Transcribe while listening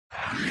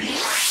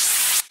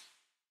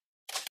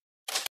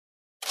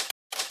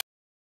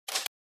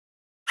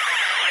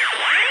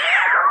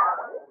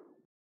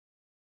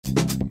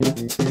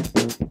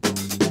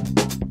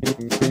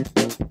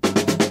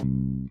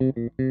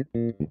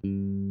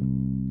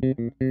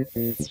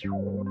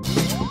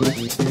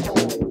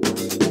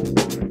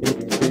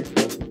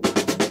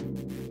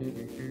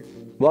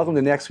Welcome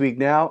to Next Week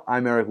Now.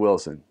 I'm Eric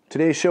Wilson.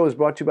 Today's show is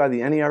brought to you by the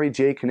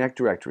NEREJ Connect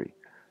Directory.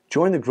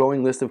 Join the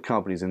growing list of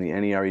companies in the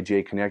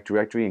NEREJ Connect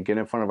Directory and get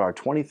in front of our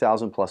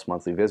 20,000 plus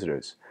monthly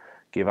visitors.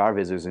 Give our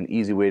visitors an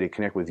easy way to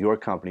connect with your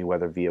company,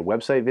 whether via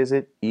website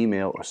visit,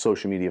 email, or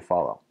social media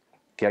follow.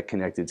 Get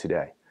connected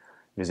today.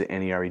 Visit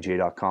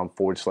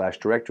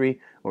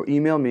nerej.com/directory or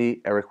email me,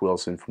 Eric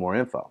Wilson, for more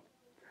info.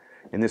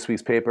 In this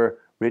week's paper,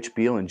 Rich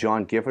Beal and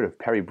John Gifford of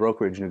Perry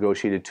Brokerage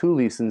negotiated 2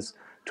 leases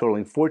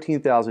totaling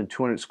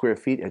 14,200 square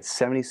feet at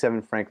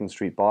 77 Franklin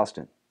Street,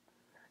 Boston.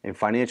 In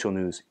financial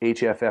news,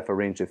 HFF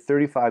arranged a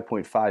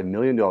 $35.5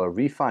 million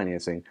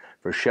refinancing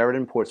for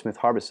Sheraton Portsmouth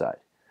Harborside.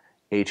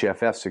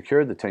 HFF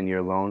secured the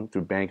 10-year loan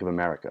through Bank of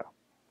America.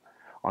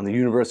 On the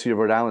University of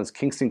Rhode Island's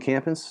Kingston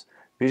campus,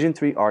 Vision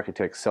 3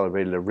 architects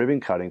celebrated a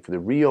ribbon cutting for the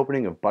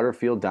reopening of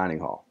Butterfield Dining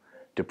Hall.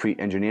 Dupree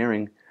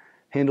Engineering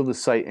handled the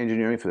site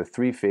engineering for the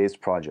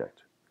 3-phased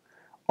project.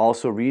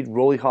 Also read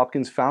Rolly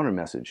Hopkins' founder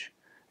message,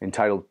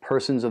 entitled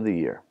Persons of the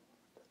Year.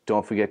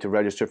 Don't forget to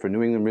register for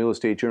New England Real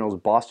Estate Journal's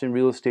Boston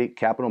Real Estate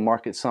Capital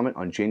Market Summit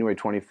on January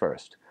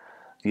 21st.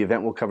 The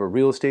event will cover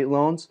real estate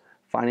loans,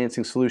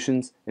 financing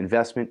solutions,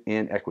 investment,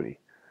 and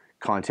equity.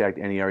 Contact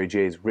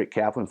NEREJ's Rick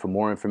Kaplan for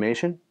more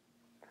information.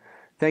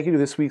 Thank you to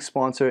this week's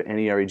sponsor,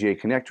 NEREJ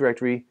Connect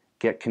Directory.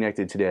 Get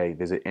connected today.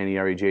 Visit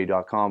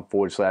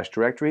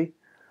nerej.com/directory.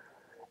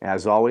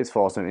 As always,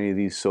 follow us on any of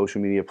these social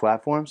media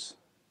platforms.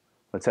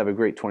 Let's have a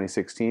great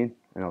 2016,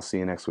 and I'll see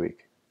you next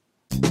week.